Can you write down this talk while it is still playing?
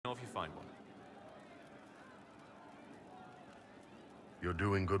find one. You're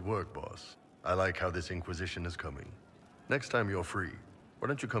doing good work, boss. I like how this Inquisition is coming. Next time you're free, why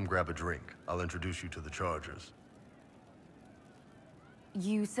don't you come grab a drink? I'll introduce you to the Chargers.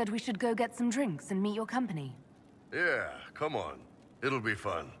 You said we should go get some drinks and meet your company. Yeah, come on. It'll be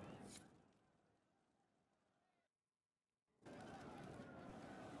fun.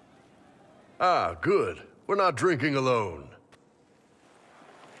 Ah, good. We're not drinking alone.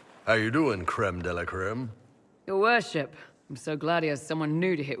 How you doing, creme de la creme? Your worship. I'm so glad he has someone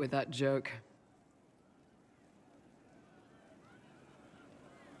new to hit with that joke.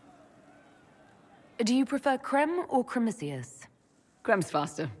 Do you prefer Creme or Cremisius? Crem's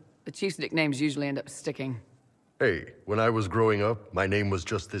faster. The chief's nicknames usually end up sticking. Hey, when I was growing up, my name was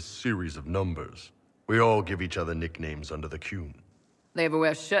just this series of numbers. We all give each other nicknames under the Qun. They ever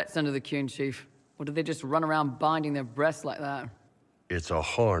wear shirts under the Qun, Chief? Or do they just run around binding their breasts like that? It's a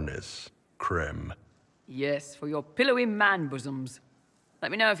harness, creme. Yes, for your pillowy man bosoms.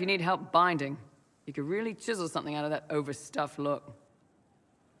 Let me know if you need help binding. You could really chisel something out of that overstuffed look.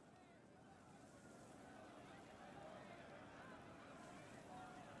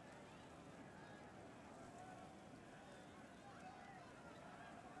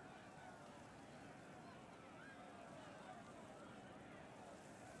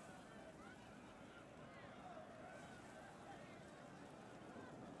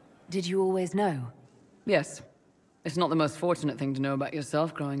 Did you always know? Yes. It's not the most fortunate thing to know about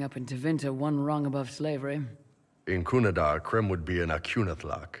yourself growing up in Tevinter, one rung above slavery. In Kunadar, creme would be an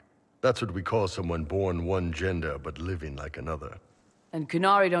Akunathlak. That's what we call someone born one gender but living like another. And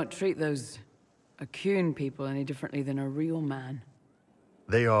Kunari don't treat those Akun people any differently than a real man.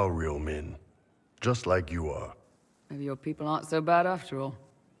 They are real men. Just like you are. Maybe your people aren't so bad after all.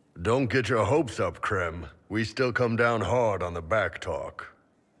 Don't get your hopes up, creme. We still come down hard on the back talk.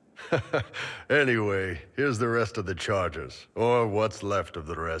 Anyway, here's the rest of the Chargers, or what's left of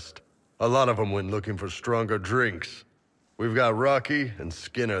the rest. A lot of them went looking for stronger drinks. We've got Rocky and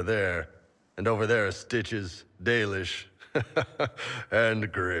Skinner there, and over there are Stitches, Dalish,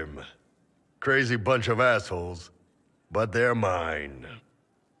 and Grim. Crazy bunch of assholes, but they're mine.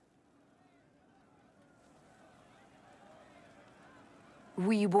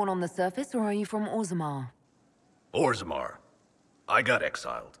 Were you born on the surface, or are you from Orzammar? Orzammar. I got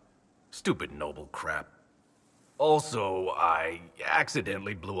exiled. Stupid noble crap. Also, I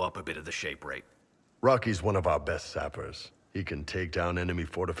accidentally blew up a bit of the shape rate. Rocky's one of our best sappers. He can take down enemy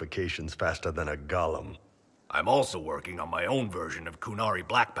fortifications faster than a golem. I'm also working on my own version of Kunari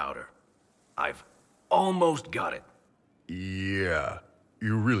black powder. I've almost got it. Yeah,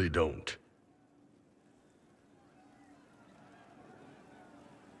 you really don't.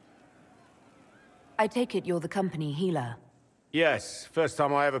 I take it you're the company healer. Yes, first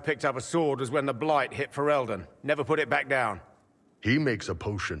time I ever picked up a sword was when the Blight hit Ferelden. Never put it back down. He makes a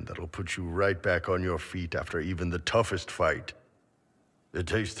potion that'll put you right back on your feet after even the toughest fight. It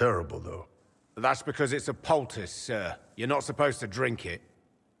tastes terrible, though. That's because it's a poultice, sir. You're not supposed to drink it.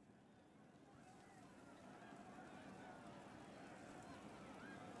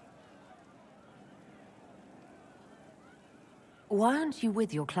 Why aren't you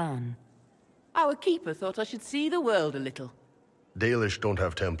with your clan? Our keeper thought I should see the world a little. Dalish don't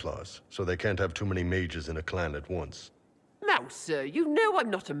have Templars, so they can't have too many mages in a clan at once. Now, sir, you know I'm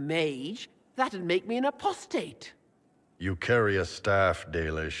not a mage. That'd make me an apostate. You carry a staff,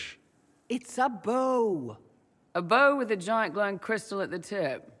 Dalish. It's a bow. A bow with a giant glowing crystal at the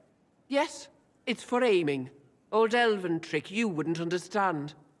tip. Yes, it's for aiming. Old elven trick you wouldn't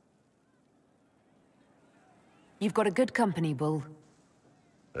understand. You've got a good company, Bull.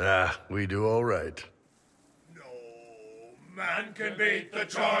 Ah, we do all right. Man can beat the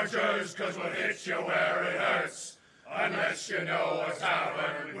Chargers, 'cause we'll hit you where it hurts. Unless you know a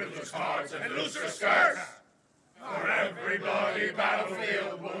tavern with loose cards and looser skirts. For everybody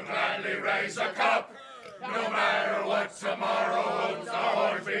battlefield will gladly raise a cup. No matter what tomorrow holds, our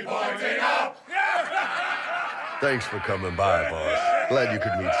horns be pointing up. Thanks for coming by, boss. Glad you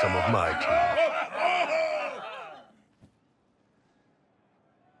could meet some of my team.